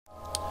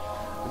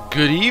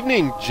Good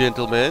evening,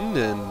 gentlemen,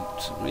 and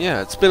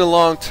yeah, it's been a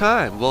long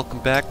time. Welcome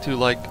back to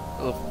like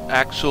an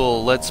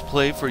actual Let's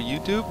Play for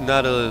YouTube,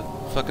 not a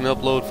fucking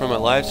upload from a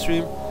live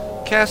stream.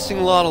 Casting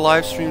a lot of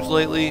live streams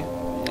lately,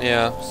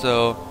 yeah,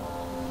 so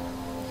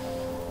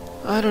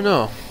I don't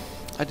know.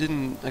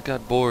 I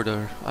got bored,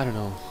 or I don't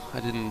know. I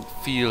didn't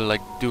feel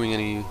like doing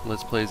any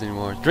Let's Plays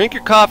anymore. Drink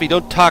your coffee,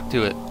 don't talk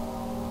to it.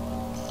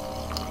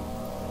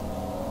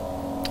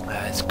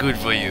 It's good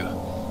for you.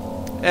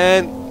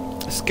 And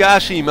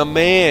Skashi, my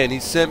man, he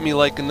sent me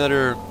like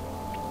another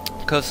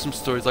custom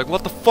story. He's like,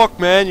 what the fuck,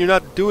 man? You're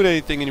not doing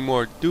anything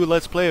anymore. Do a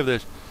Let's Play of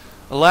this.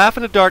 A Laugh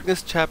in the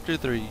Darkness, Chapter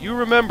 3. You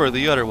remember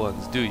the other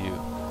ones, do you?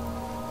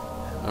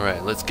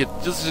 Alright, let's get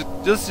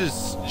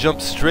just jump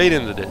straight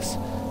into this.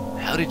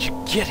 How did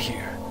you get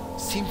here?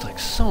 Seems like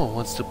someone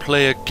wants to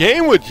play a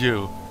game with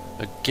you.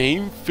 A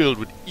game filled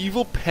with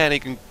evil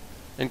panic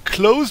and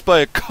closed by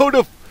a coat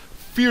of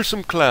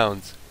fearsome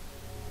clowns.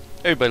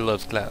 Everybody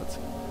loves clowns.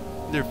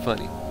 They're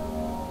funny.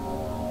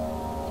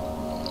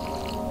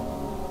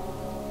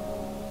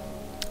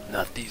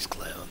 Not these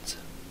clowns.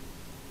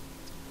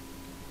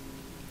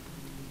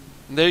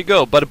 And there you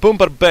go. Bada boom,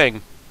 bada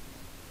bang.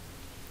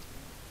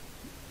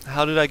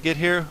 How did I get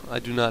here? I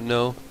do not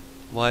know.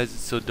 Why is it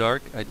so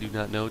dark? I do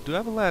not know. Do I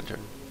have a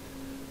lantern?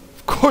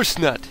 Of course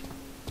not.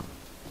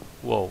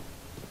 Whoa.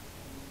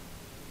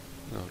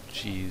 Oh,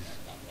 jeez.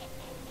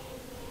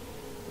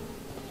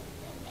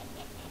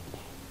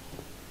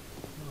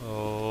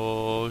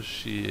 Oh,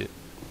 shit.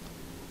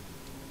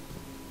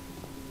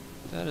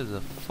 That is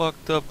a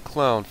fucked up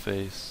clown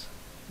face.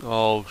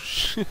 Oh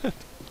shit.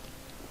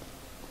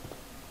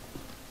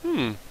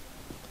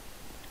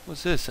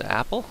 What's this? An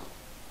apple?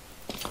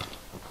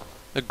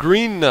 A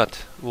green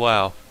nut.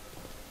 Wow.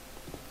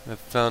 I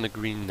found a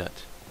green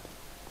nut.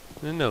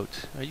 A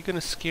note. Are you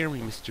gonna scare me,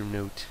 Mr.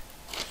 Note?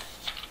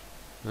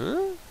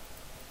 Huh?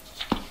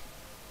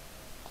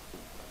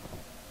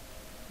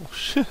 Oh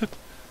shit. Get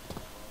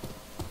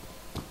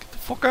the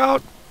fuck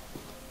out.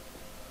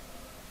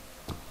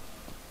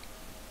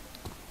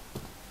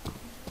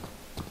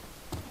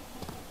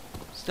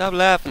 Stop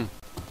laughing.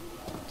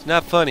 It's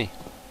not funny.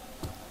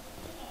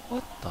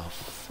 What the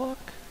fuck?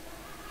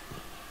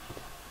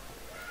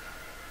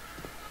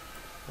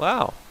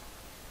 Wow.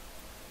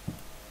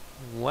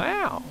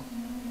 Wow.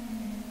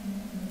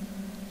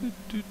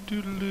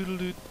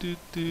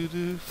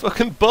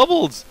 Fucking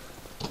bubbles.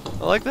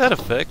 I like that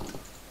effect.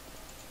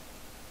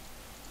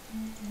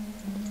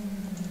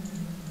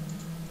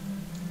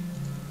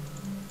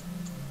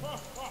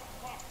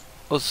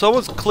 Oh,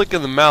 someone's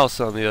clicking the mouse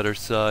on the other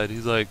side.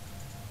 He's like,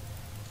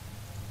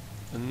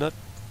 a nut.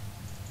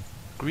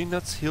 Green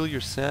nuts heal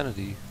your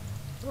sanity.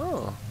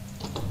 Oh.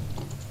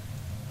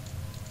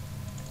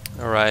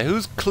 Alright,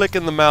 who's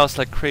clicking the mouse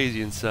like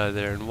crazy inside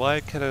there, and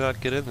why can I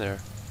not get in there?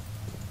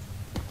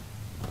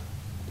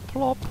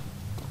 Plop.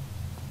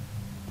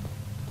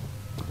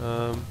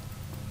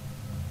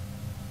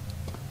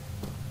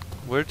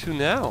 Where to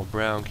now,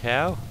 brown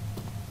cow?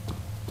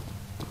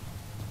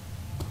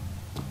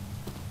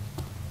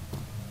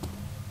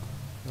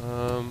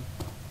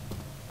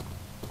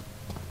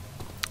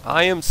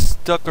 I am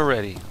stuck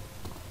already.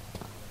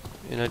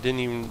 And I didn't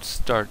even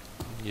start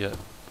yet,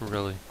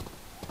 really.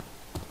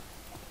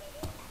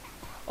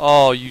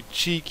 Oh, you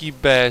cheeky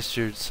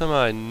bastard. Somehow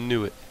I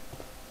knew it.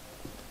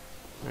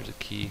 There's a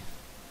key.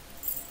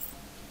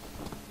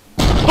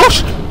 Oh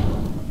shit!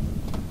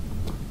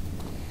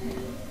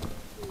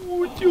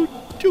 Would you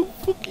don't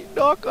fucking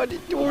knock on the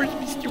doors,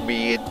 Mr.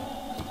 Man?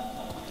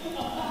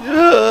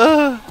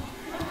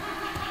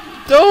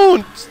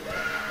 Don't!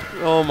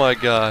 Oh my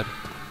god.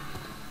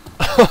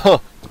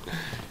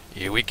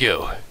 Here we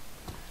go.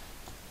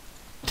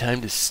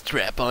 Time to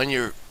strap on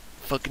your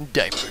fucking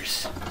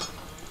diapers.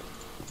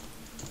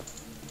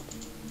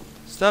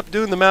 Stop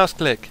doing the mouse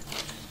click.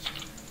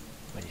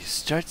 When you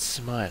start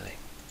smiling.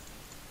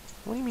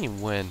 What do you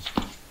mean when?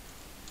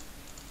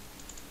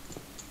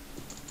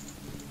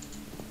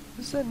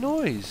 What's that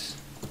noise?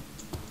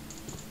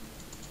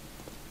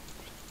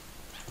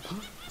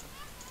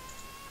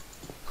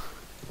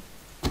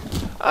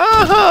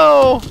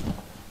 Ow!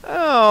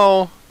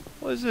 Ow!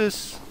 What is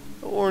this?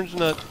 Orange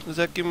nut. Does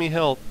that give me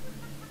health?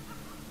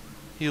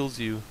 Heals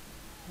you.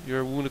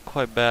 You're wounded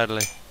quite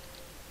badly.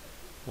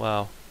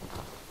 Wow.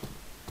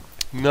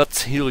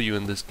 Nuts heal you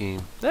in this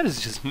game. That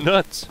is just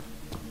nuts.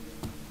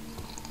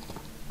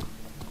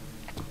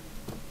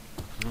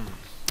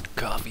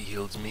 Coffee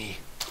heals me.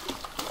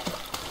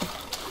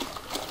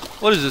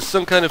 What is this?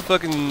 Some kind of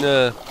fucking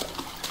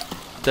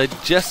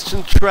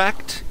digestion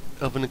tract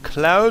of a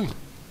clown?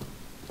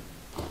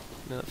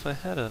 Now, if I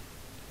had a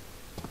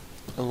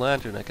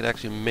lantern, I could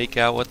actually make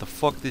out what the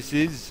fuck this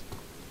is.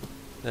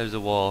 There's a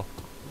wall.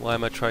 Why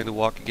am I trying to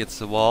walk against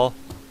the wall?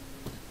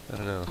 I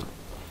don't know.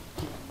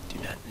 Do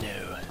not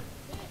know.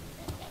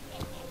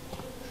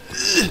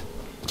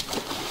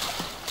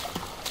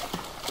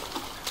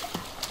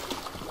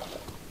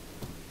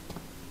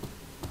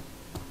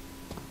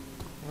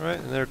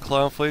 Alright, another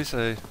clown face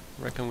I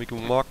reckon we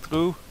can walk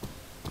through.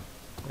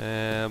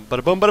 And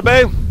bada boom bada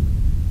bang!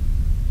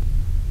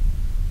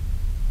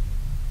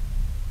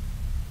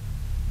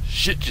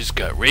 Shit just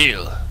got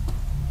real.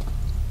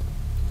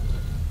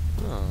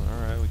 Oh,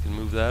 alright, we can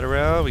move that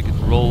around. We can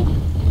roll.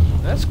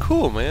 That's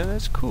cool, man.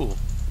 That's cool.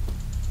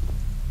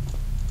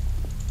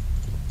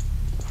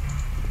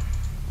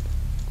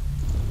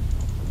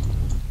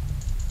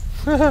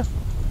 Wow.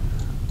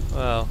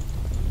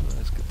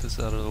 Let's get this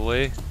out of the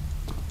way.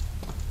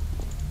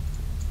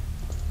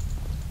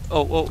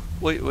 Oh,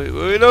 wait,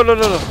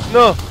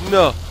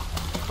 no.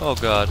 Oh,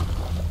 God.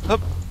 Hup.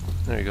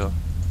 There you go.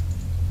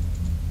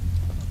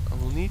 I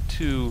will need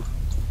to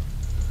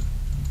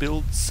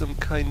build some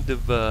kind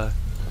of,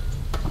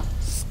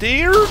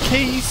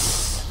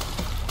 staircase.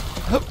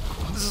 Hup.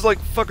 This is like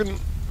fucking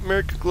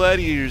American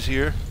Gladiators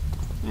here.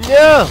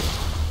 No!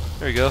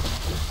 There you go.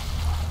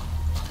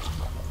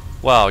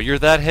 Wow, you're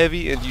that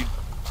heavy and you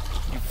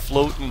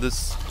float in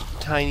this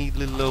tiny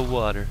little low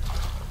water.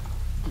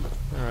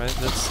 Alright,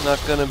 that's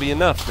not gonna be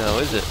enough now,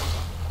 is it?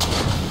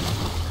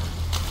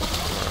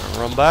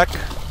 Run back.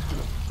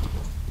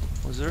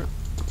 Was there...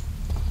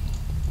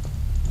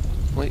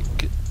 Wait,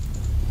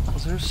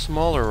 was there a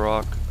smaller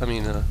rock? I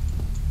mean, I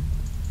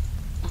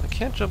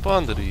can't jump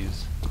onto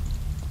these.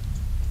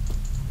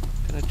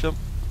 Can I jump?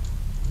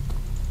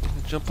 Can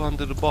I jump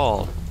onto the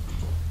ball?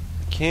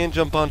 I can't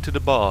jump onto the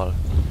ball.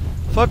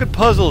 Fucking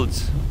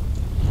puzzles!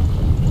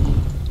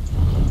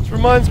 This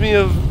reminds me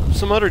of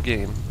some other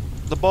game.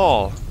 The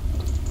Ball.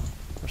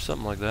 Or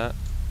something like that.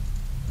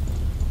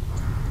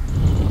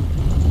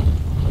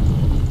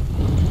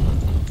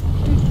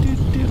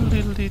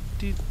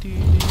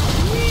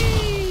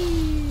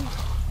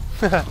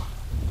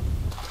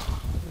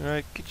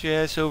 Alright, get your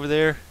ass over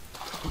there.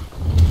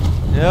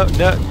 No.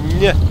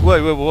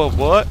 Wait,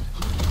 what?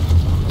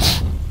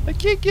 I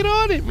can't get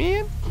on it,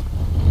 man.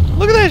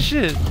 Look at that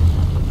shit.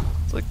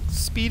 It's like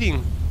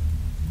speeding.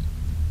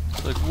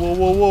 It's like,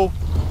 whoa.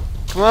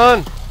 Come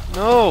on.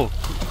 No.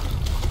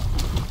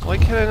 Why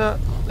can't I not?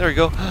 There we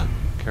go.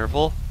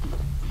 Careful.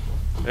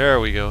 There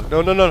we go.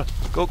 No.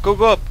 Go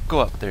up. Go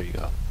up. There you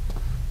go.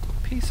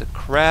 Piece of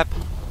crap.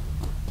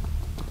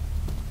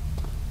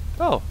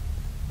 Oh.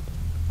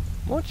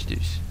 Watch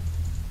this.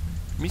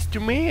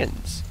 Mr.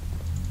 Mans.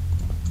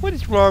 What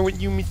is wrong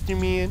with you, Mr.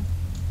 Man?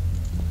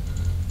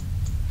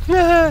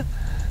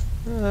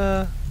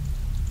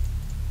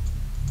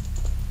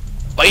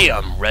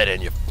 Bam! Right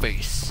in your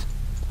face.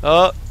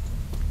 Oh.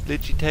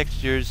 Glitchy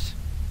textures.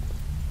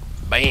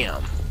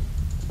 Bam.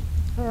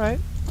 Alright.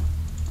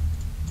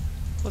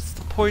 What's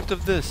the point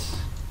of this?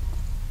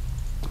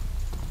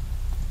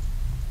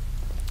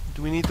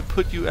 Do we need to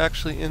put you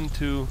actually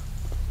into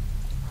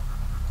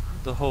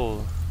the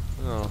hole?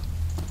 Oh.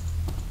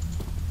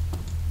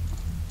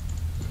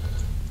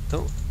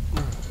 Don't.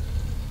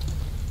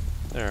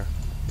 There.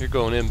 You're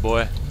going in,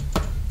 boy.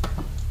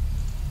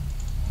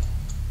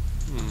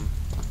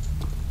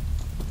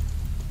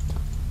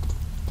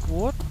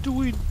 What do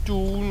we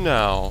do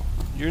now?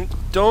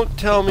 Don't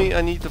tell me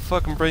I need to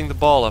fucking bring the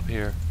ball up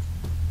here.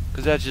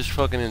 Because that's just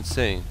fucking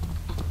insane.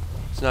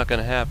 It's not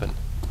gonna happen.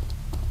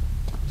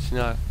 It's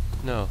not.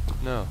 No.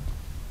 I'm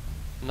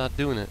not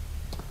doing it.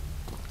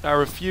 I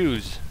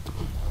refuse.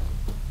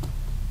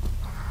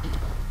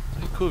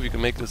 It'd be cool if you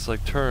can make this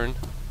like turn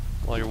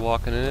while you're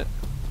walking in it.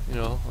 You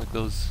know, like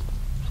those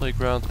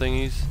playground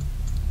thingies.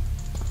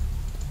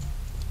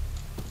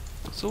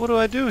 So what do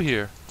I do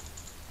here?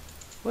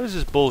 What is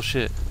this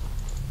bullshit?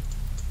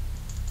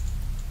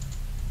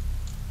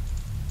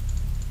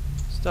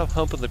 Stop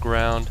humping the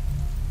ground.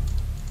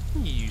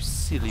 You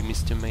silly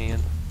Mr.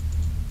 Man.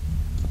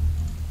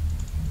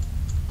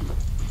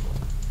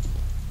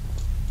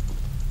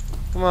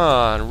 Come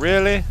on,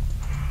 really?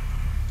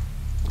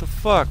 What the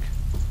fuck?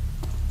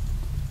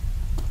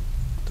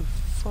 What the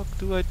fuck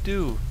do I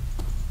do?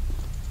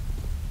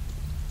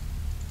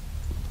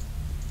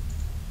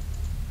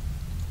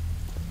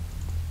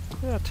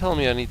 You're not telling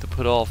me I need to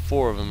put all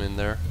 4 of them in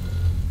there.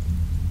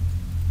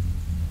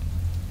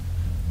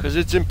 'Cause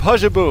it's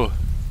impossible!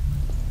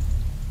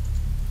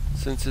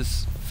 Since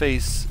his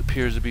face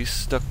appears to be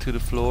stuck to the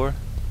floor.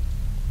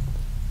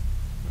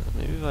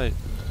 Maybe if I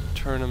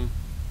turn him...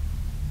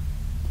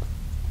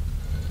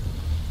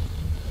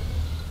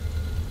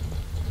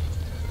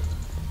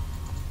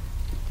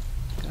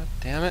 God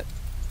damn it.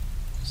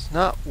 It's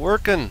not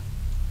working.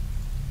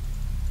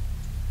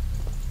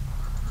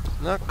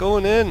 It's not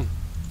going in.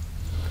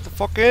 Get the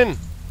fuck in.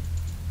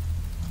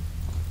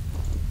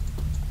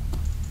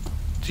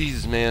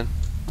 Jesus, man.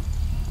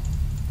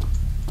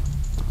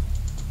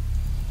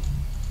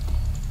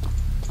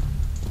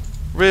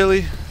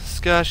 Really,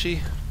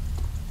 Skashi?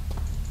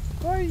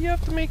 Why do you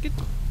have to make it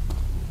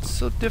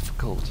so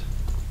difficult?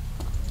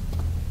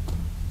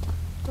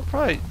 I'm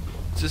probably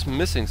just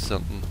missing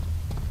something.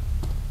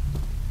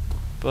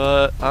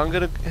 But I'm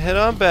gonna head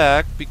on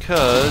back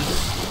because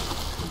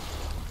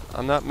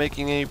I'm not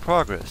making any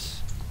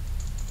progress.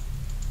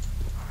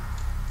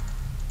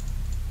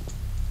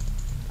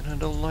 And I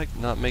don't like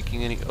not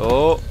making any...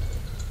 Oh!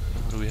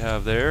 What do we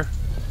have there?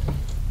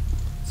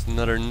 It's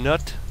another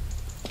nut.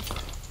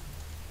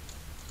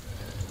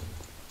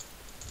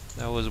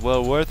 That was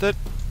well worth it.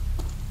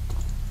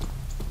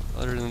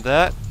 Other than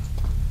that,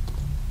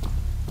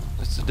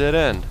 It's a dead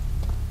end.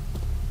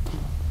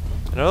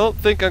 And I don't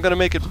think I'm gonna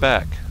make it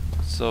back.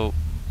 So,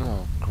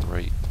 oh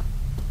great.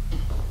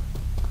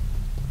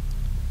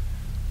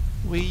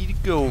 Way to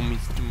go,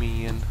 Mr.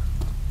 Man.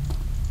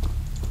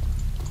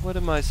 What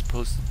am I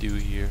supposed to do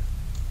here?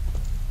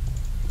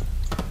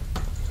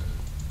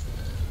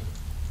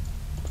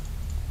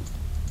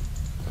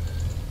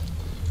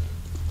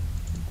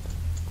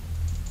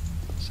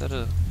 Is that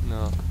a...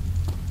 no.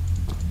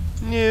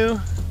 New.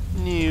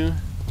 New.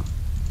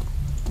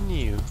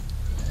 New.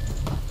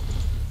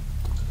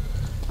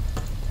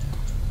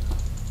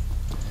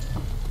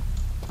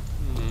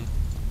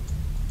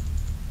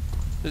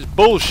 This is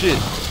bullshit.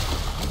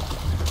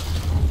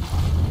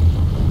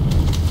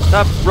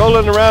 Stop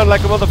rolling around like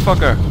a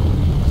motherfucker.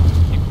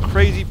 You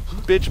crazy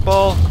bitch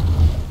ball.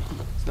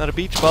 It's not a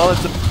beach ball,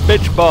 it's a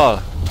bitch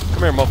ball.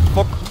 Come here,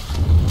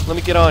 motherfucker. Let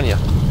me get on you.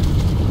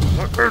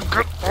 Let me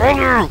get on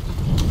you.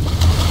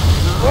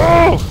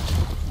 Oh!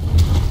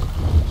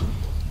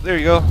 There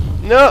you go.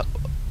 No!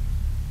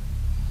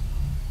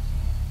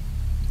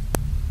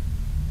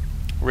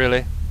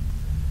 Really?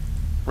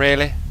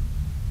 Really?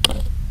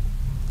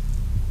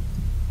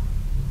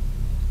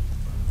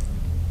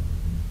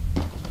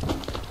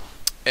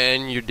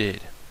 And you're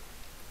dead.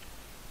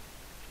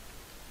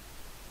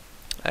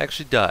 I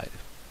actually died.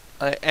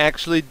 I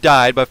actually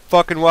died by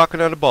fucking walking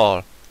on a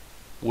ball.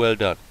 Well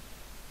done.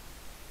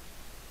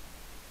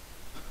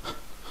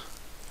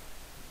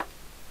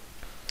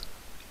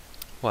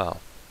 Wow.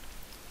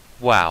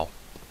 Wow.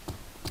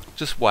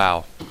 Just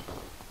wow.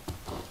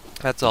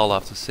 That's all I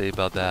have to say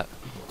about that.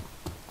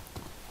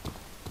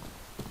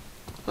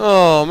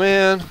 Oh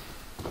man.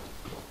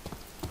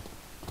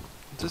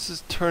 This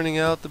is turning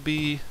out to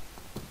be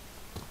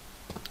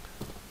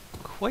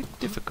quite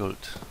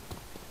difficult.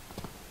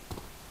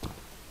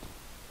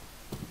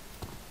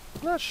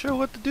 I'm not sure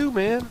what to do,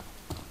 man.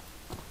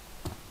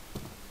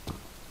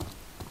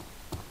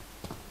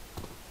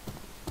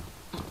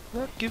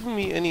 Not giving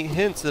me any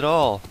hints at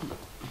all.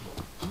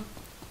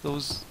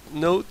 Those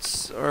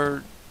notes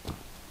are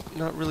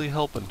not really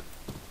helping.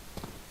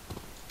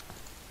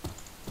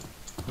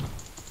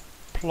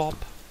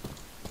 Plop.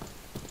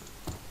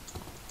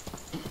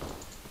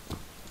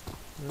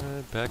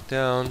 Alright, back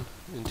down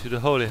into the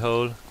holy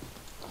hole.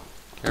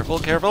 Careful,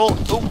 careful!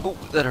 Oh, oh,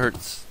 that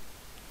hurts.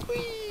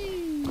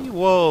 Whee!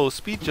 Whoa,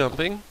 speed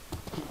jumping.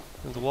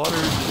 And the water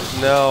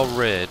is now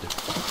red.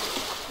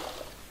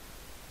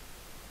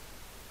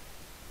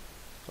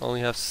 I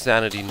only have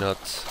sanity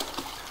nuts.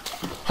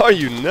 Are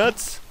you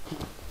nuts?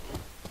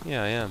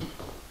 Yeah, I am.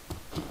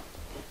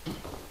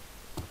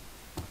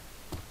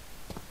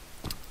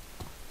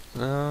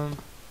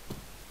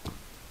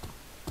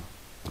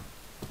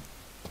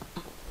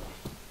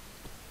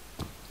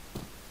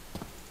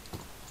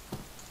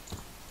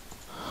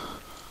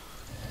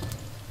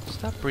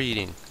 Stop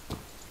breeding.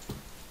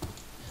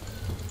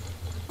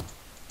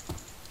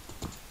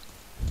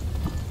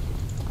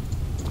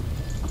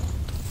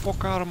 Get the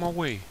fuck out of my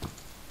way.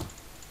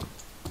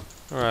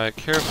 Alright,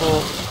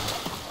 careful.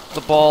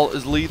 The ball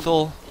is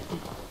lethal.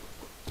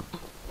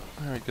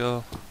 There we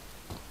go.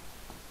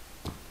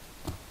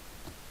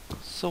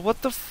 So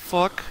what the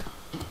fuck?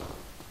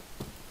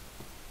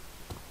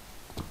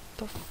 What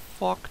the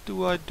fuck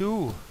do I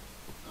do?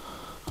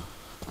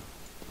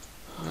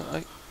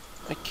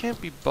 I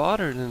can't be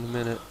bothered in a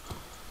minute.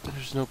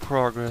 There's no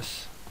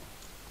progress.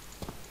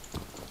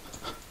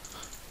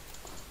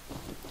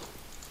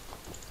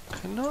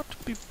 Cannot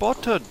be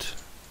bothered.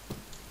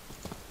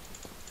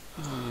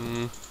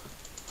 There's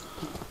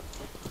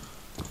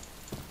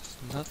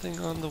nothing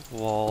on the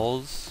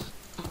walls.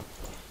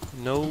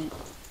 No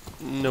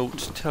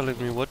note telling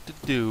me what to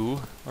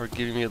do, or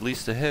giving me at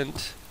least a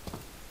hint.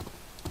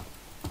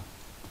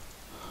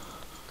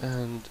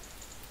 And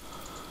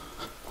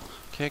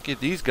can't get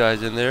these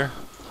guys in there.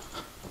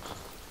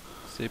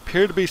 They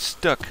appear to be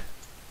stuck.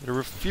 They're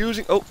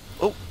refusing. Oh,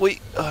 wait.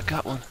 Oh, I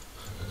got one.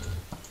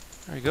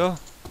 There you go.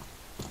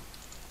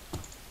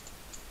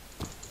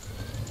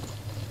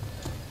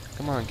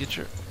 Come on, get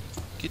your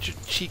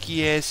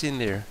cheeky ass in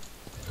there.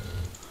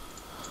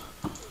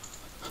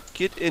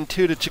 Get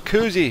into the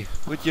jacuzzi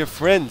with your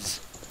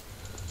friends.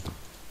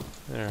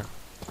 There.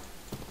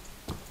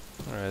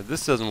 Alright,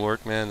 this doesn't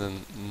work, man,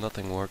 then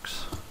nothing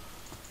works.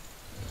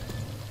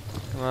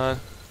 Come on.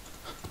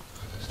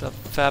 Stop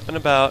fapping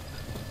about.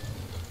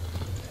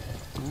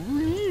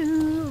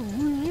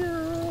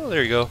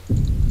 There you go.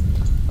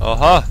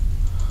 Uh-huh.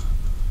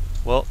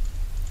 Well,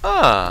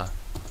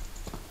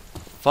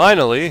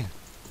 finally.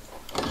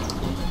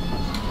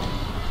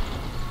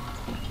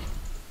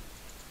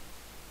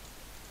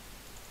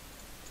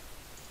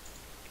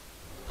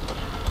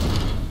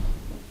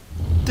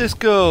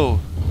 Disco.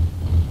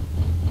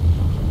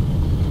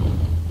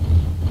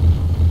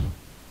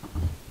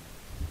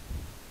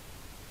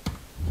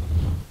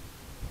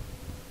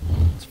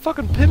 It's a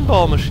fucking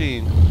pinball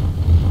machine.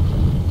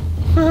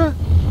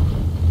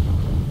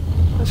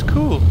 That's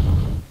cool.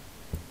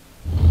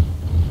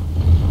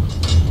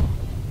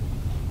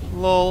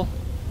 Lol.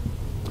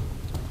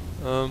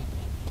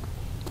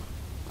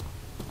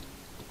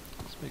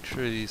 Make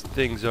sure these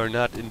things are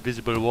not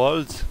invisible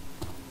walls.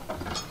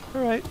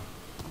 Alright.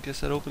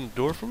 Guess that opened the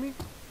door for me?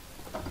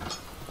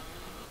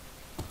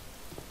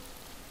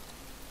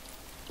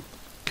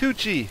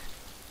 Coochie!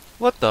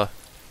 What the?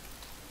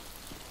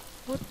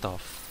 What the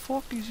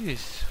fuck is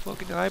this?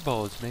 Fucking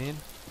eyeballs, man.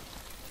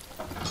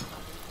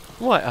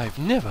 Why, I've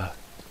never...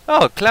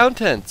 Oh, clown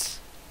tents!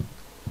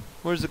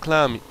 Where's the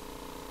clown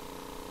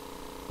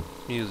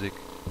music?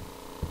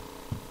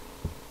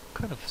 What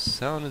kind of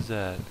sound is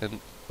that?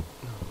 And...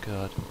 Oh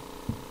god.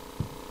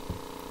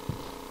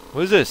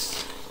 What is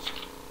this?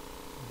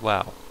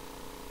 Wow.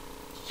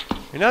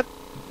 You're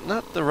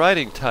not the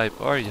writing type,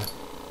 are you?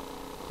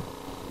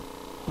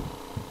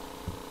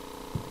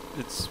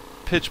 It's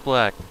pitch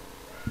black.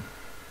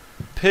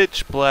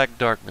 Pitch black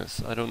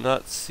darkness. I do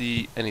not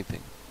see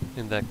anything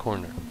in that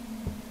corner.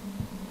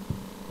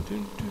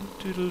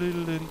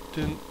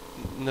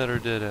 Another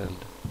dead end.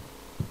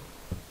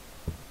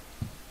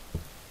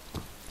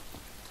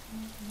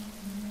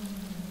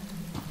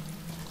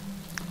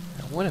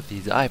 Now one of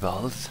these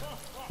eyeballs.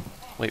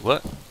 Wait,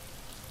 what?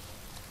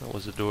 That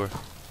was a door.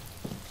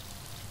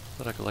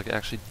 Thought I could like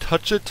actually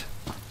touch it.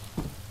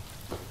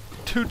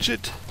 Touch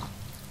it.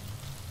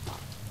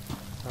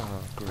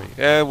 Oh, great.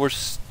 And we're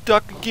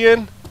stuck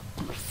again?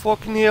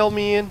 Fucking hell,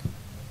 man.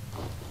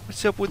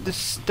 What's up with this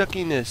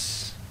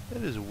stuckiness?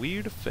 That is a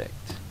weird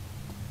effect.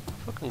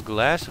 Fucking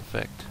glass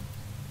effect.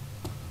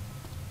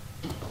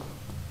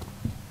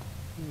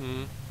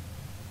 Hmm.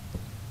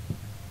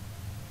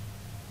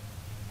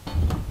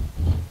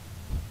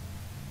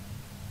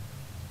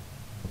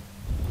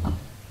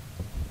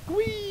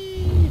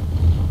 Whee!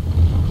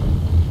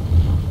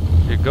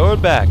 You're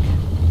going back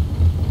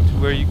to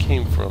where you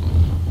came from.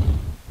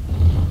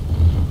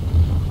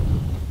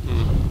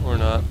 Or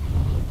not.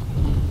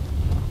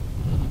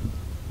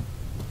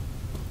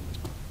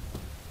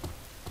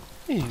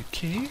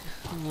 Okay,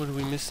 what are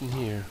we missing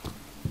here?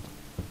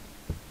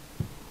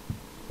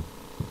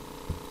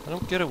 I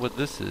don't get it what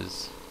this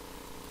is.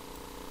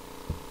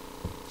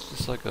 It's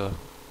just like a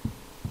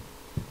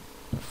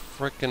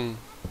frickin'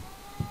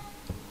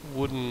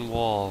 wooden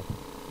wall.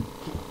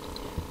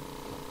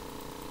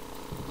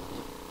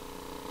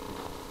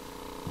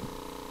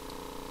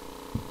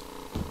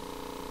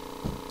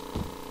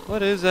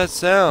 What is that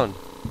sound?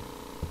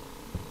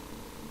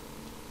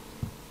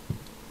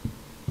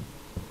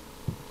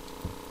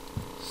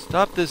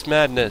 Stop this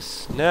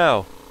madness,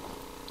 now!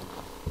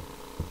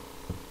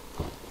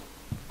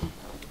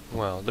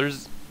 Well,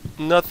 there's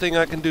nothing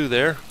I can do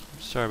there.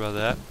 Sorry about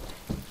that.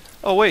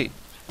 Oh, wait!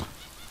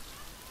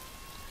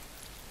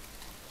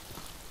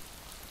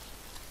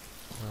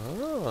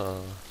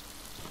 Oh.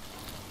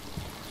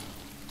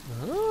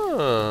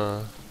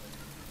 Oh.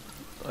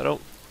 I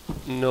don't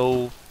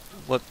know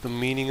what the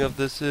meaning of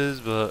this is,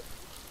 but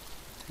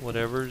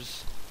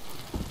whatevers.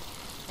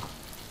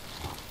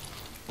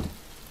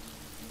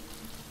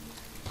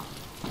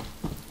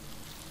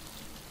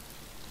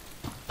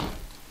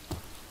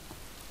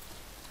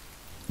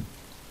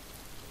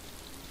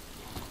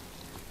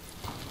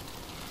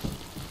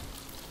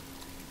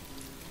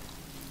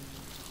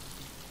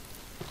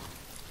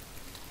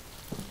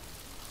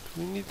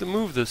 We need to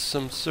move this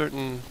some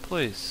certain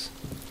place.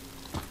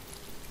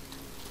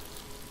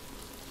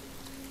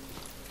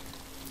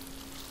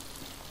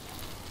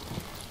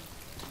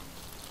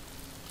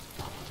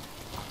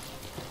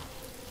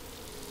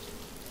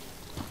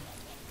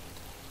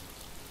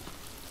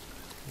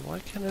 Why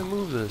can't I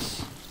move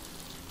this?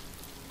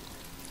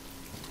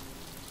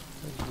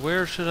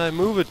 Where should I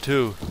move it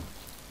to?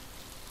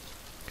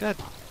 God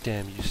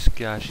damn you,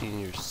 Skashi,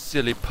 and your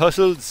silly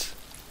puzzles!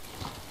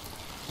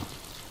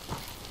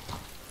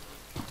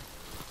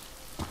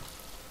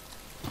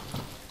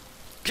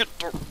 Get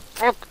the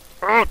fuck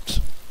out!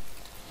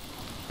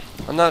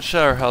 I'm not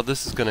sure how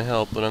this is gonna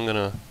help, but I'm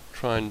gonna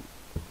try and...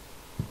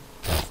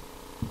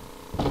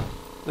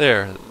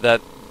 There,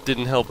 that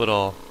didn't help at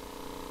all.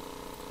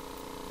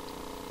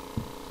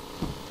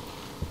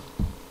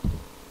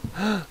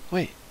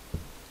 Wait,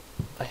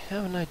 I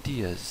have an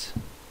ideas.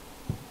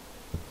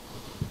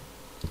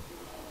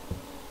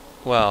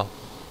 Wow,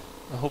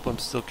 I hope I'm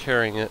still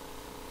carrying it,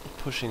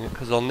 pushing it,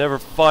 because I'll never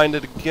find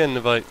it again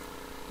if I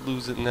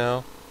lose it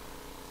now.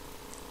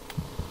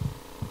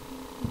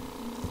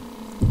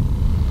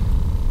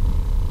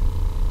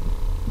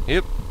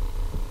 Yep.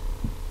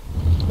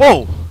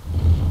 Whoa!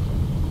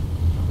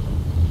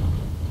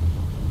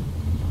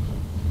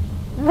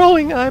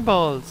 Rolling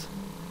eyeballs!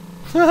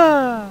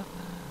 Ha!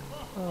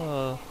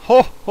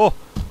 Ho ho!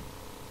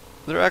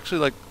 They're actually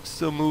like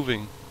still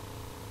moving.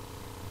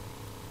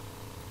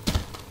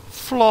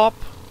 Flop!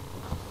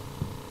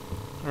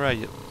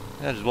 Alright,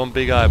 that is one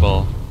big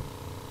eyeball.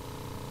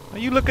 Are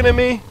you looking at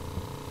me?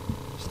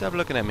 Stop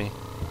looking at me.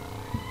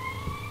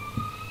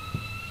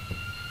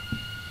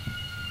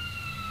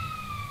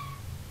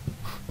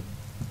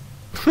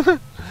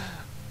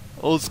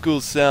 Old school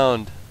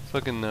sound.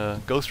 Fucking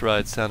Ghost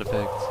Ride sound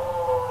effects.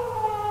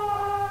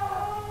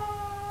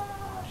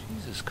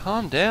 Jesus,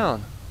 calm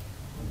down.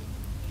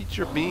 Eat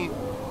your bean.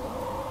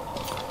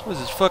 What is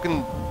this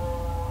fucking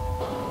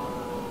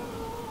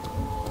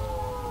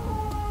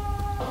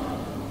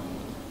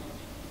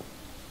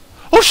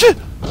Oh shit!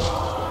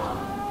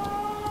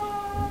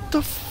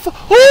 The fuck?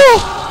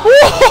 Oh!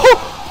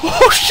 Oh!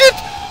 Oh shit!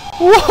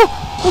 Whoa!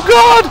 Oh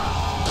god!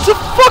 It's a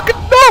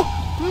fucking no!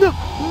 No!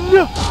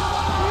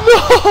 No!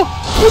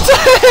 It's a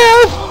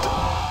hand!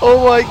 Oh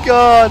my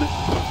god!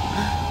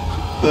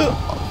 The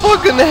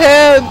fucking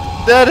hand!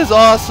 That is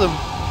awesome!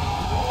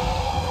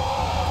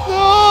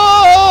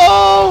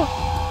 No!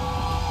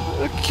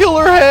 A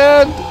killer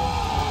hand!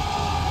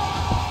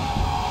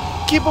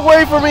 Keep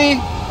away from me!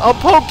 I'll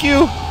poke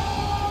you!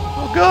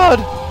 Oh god!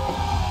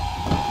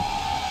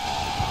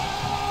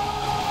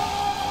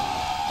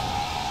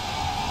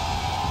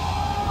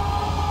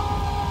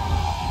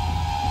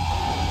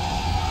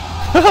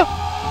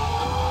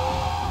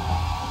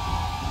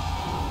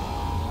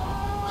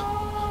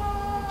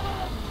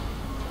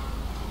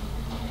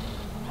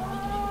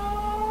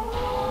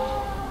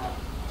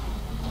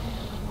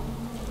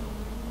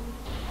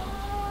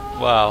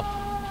 Wow.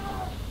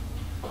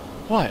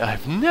 Why,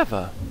 I've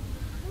never...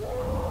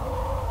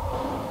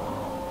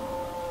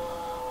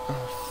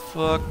 Oh,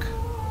 fuck.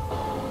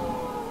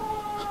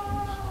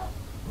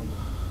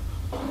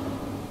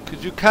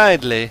 Could you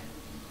kindly...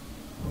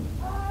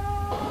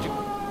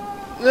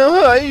 No,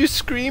 why are you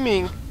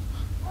screaming?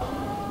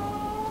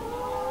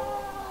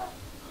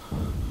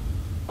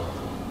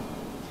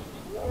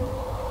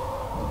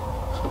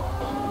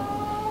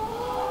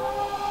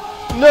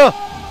 No!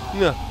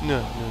 No, no,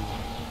 no.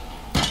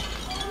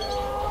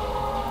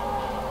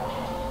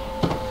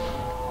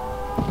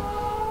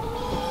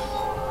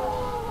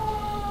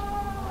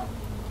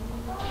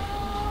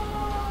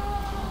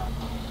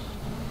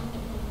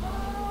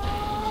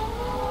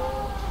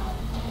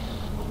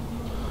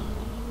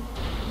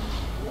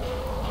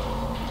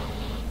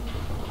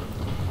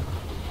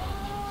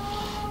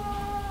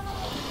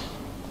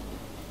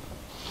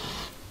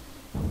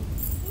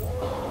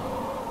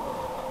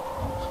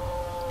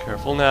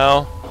 Careful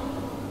now.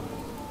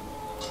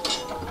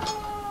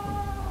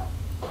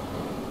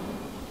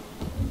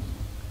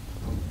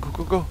 Go,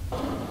 go, go.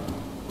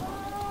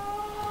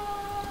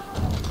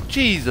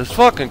 Jesus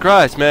fucking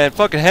Christ, man.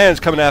 Fucking hands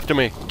coming after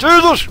me.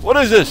 Jesus! What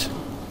is this?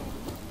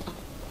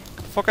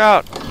 Fuck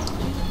out.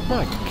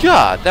 My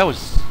god, that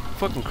was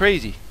fucking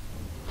crazy.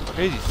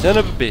 Crazy son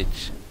of a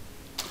bitch.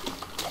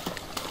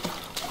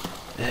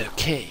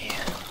 Okay.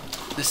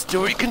 The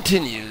story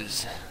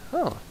continues.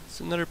 Oh, it's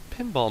another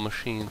pinball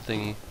machine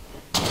thingy.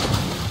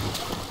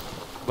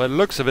 By the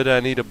looks of it, I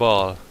need a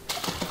ball.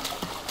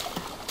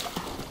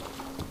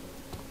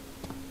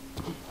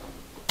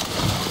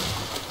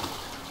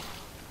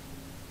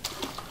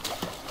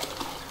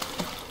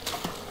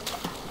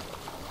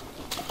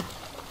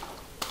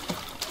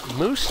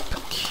 Most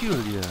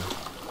peculiar.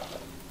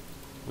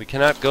 We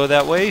cannot go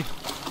that way.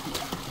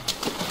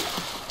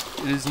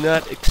 It is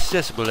not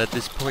accessible at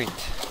this point.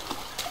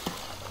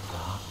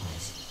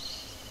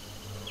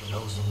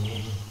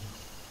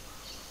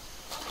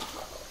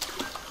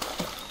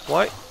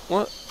 Why?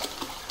 What?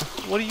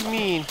 What do you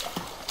mean?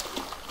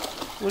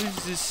 What is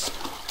this?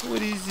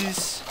 What is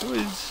this? What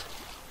is...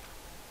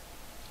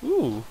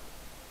 Ooh.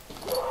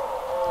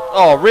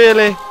 Oh,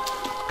 really?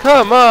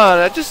 Come on,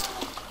 I just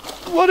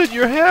wanted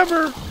your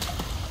hammer.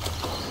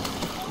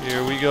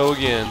 Here we go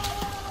again.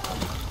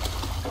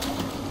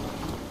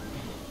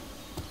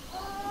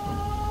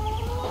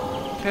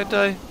 Can't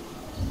I?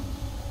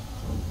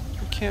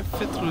 I can't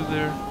fit through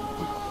there.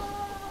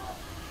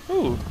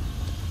 Ooh.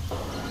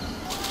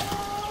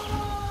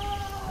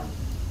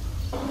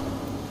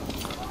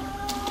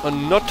 A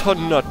nut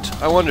on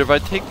nut. I wonder if I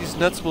take these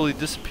nuts, will he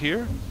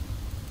disappear?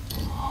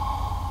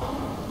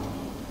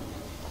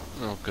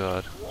 Oh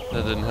god,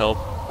 that didn't help.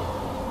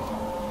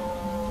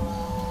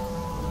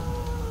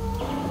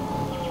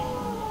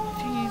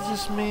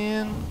 Jesus,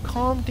 man,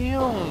 calm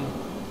down.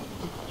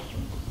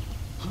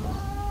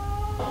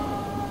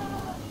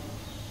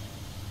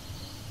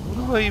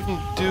 What do I even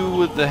do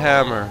with the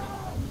hammer?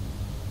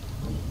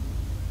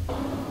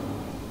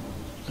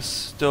 A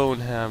stone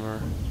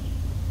hammer.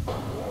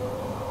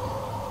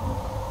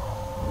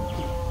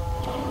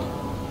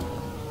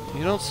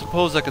 You don't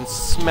suppose I can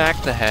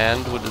smack the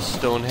hand with a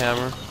stone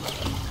hammer?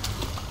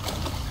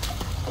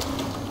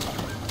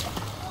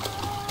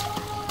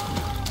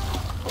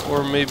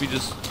 Or maybe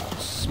just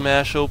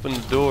smash open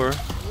the door.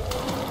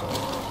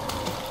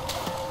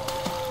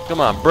 Come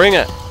on, bring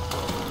it!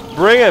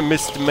 Bring it,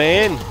 Mr.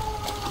 Man!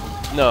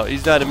 No,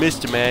 he's not a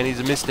Mr. Man,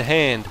 he's a Mr.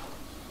 Hand.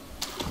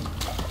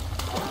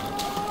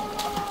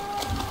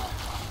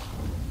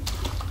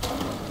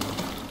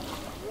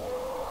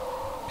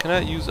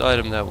 Cannot use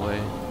item that way.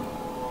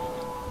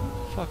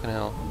 Fucking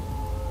hell.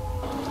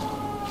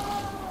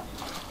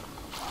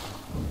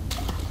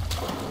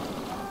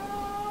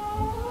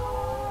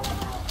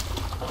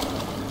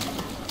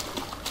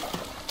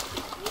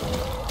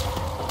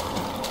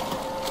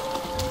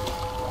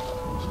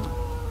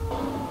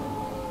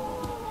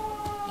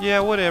 Yeah,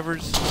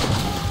 whatevers.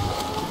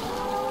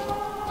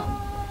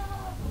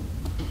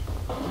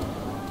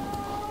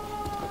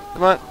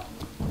 Come on.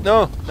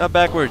 No, not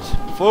backwards.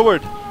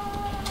 Forward.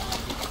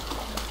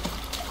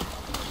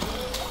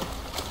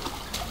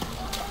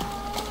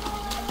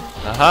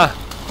 Aha!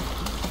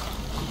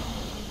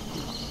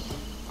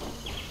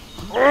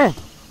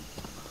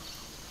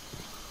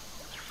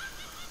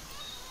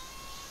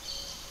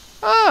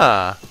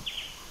 Ah!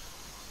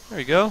 There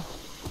you go.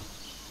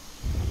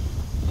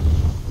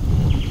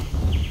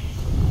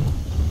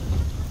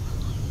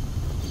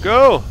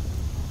 Go!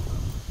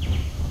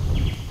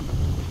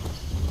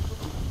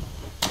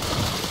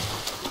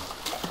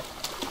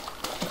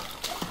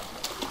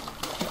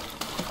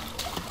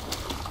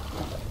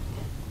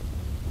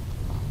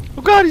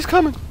 Oh God, he's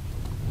coming!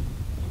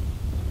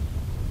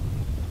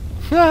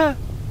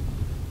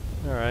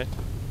 Alright.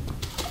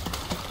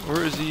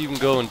 Where is he even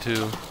going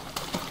to?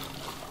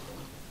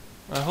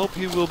 I hope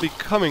he will be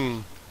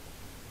coming.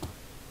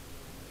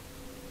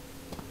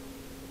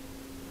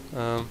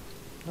 Not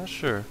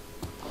sure.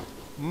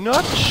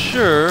 Not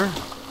sure.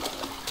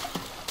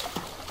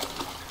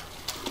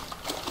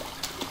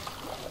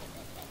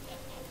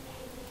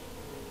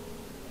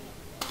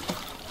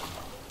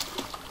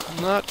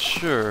 Not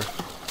sure.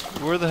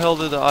 Where the hell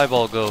did the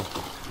eyeball go?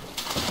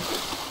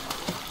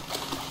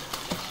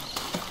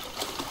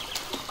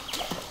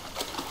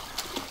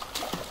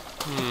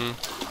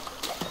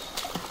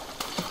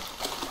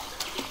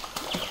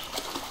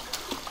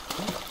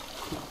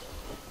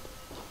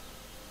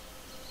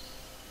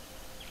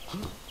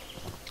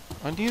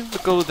 I needed to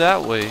go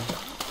that way.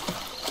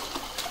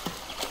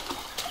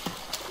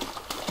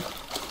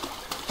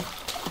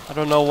 I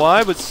don't know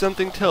why, but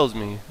something tells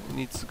me it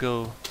needs to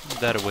go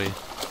that way.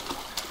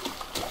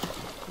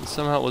 And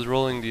somehow it was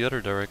rolling the other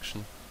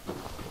direction.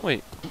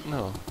 Wait,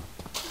 no.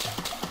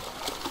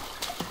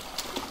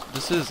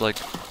 This is like,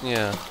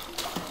 yeah.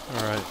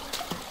 Alright.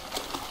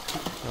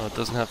 No, it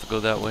doesn't have to go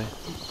that way.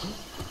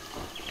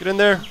 Get in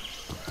there!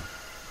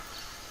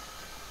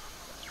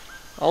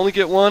 I only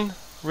get one?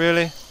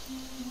 Really?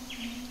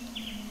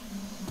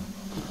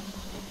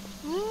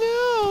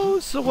 No!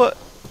 So what?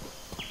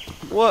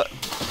 What?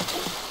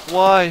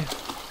 Why?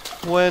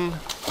 When?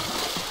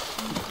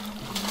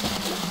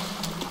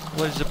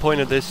 What is the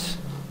point of this?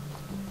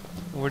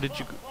 Where did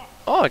you go?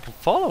 Oh, I can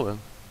follow him.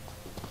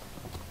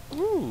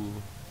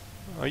 Ooh.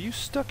 Are you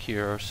stuck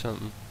here or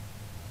something?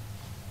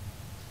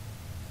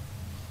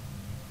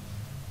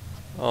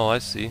 Oh, I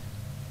see.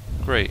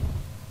 Great.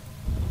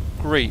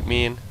 Great,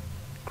 man.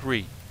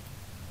 Great.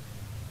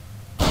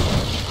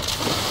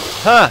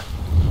 Ha!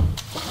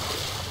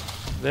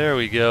 There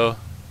we go.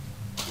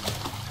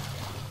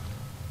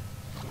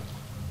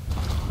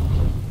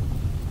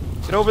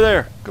 Get over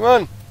there! Come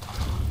on!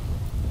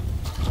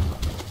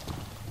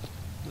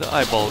 The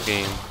eyeball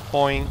game.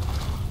 Boing.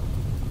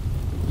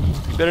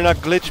 You better not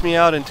glitch me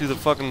out into the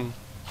fucking...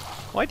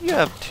 Why do you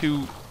have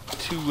two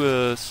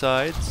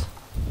sides?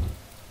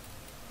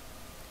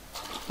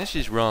 That's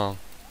just wrong.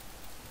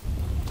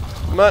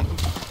 Come on!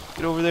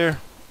 Get over there.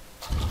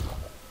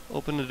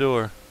 Open the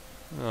door.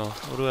 Oh,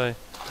 what do I...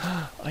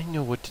 I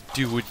know what to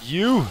do with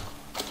you!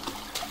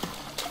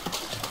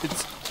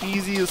 It's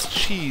easy as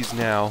cheese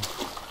now.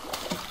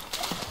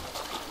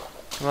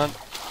 Come on.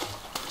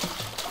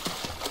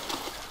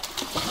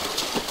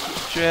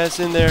 Get your ass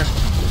in there.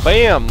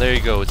 Bam! There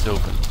you go, it's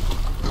open.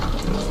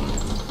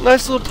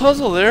 Nice little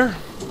puzzle there.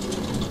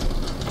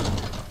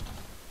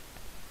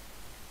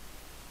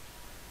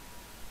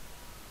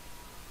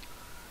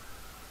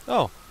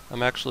 Oh,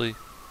 I'm actually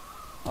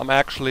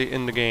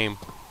in the game.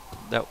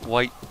 That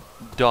white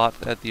dot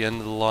at the end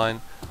of the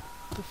line.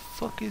 What the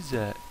fuck is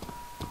that?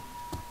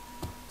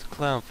 It's a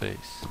clown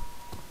face.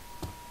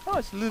 Oh,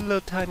 it's a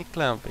little tiny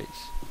clown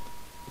face.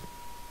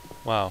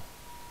 Wow.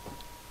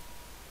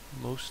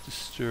 Most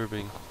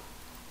disturbing.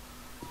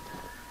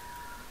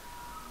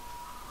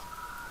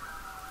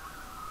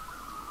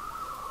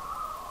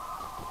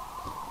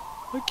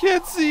 I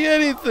can't see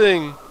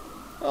anything!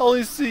 I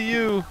only see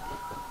you.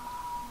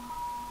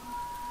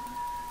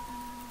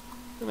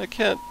 And I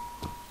can't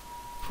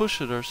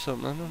push it or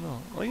something. I don't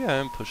know. Oh yeah,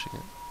 I'm pushing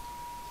it.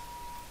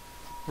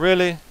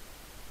 Really?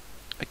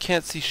 I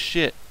can't see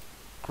shit.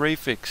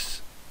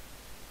 Graphics.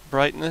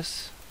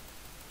 Brightness.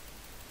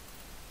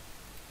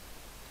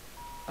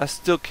 I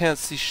still can't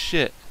see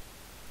shit.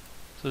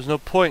 So there's no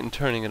point in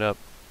turning it up.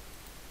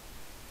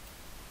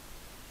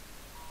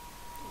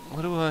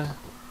 What do I...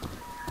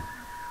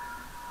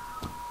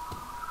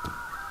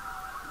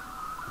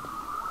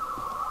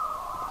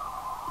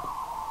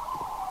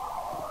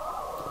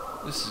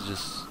 This is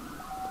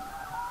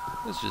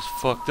just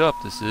fucked up,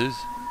 this is.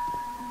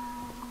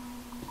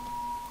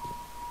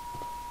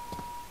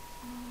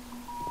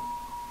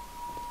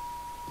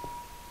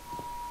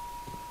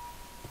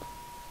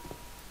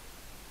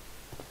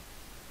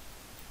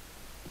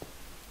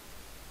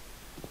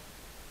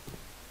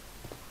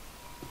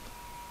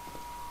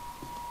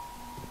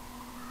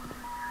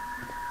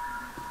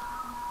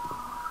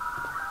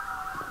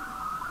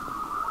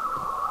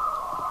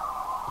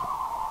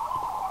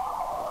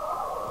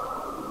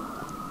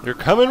 You're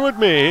coming with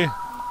me.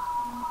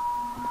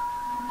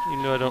 You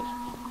know I don't...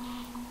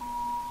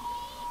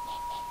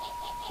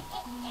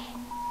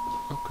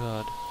 Oh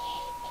God.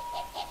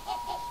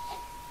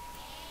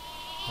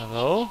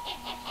 Hello?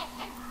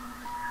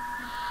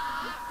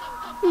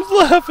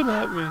 Who's laughing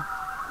at me?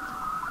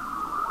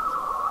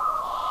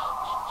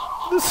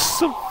 This is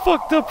some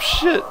fucked up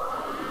shit.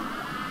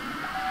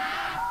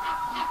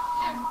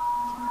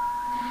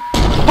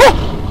 Oh!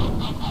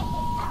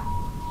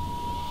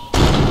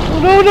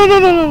 No, no, no,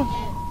 no, no.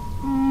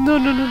 No,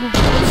 no, no, no.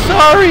 I'm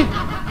sorry.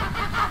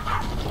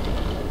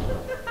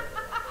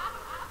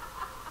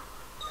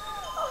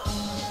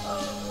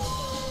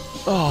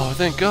 Oh,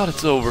 thank God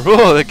it's over.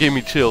 Oh, that gave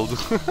me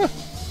chills.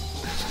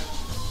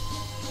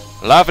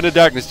 Laugh in the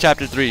Darkness,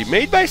 Chapter 3,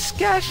 made by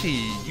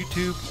Skashi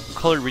Youtube,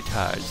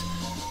 ColoredRetardz.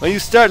 When you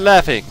start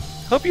laughing,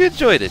 hope you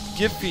enjoyed it.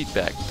 Give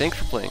feedback. Thanks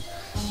for playing.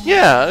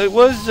 Yeah, it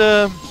was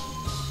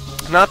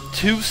not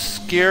too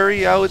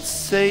scary, I would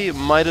say. It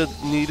might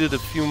have needed a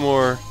few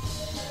more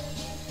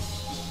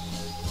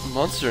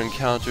monster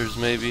encounters,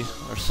 maybe,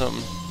 or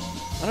something.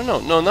 I don't know.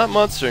 No, not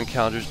monster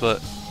encounters,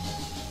 but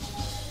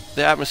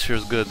the atmosphere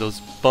is good. Those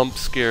bump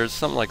scares,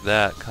 something like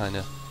that, kind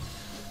of.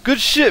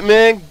 Good shit,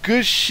 man.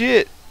 Good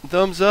shit.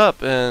 Thumbs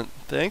up, and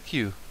thank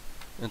you.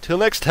 Until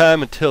next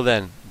time, until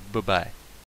then, bye-bye.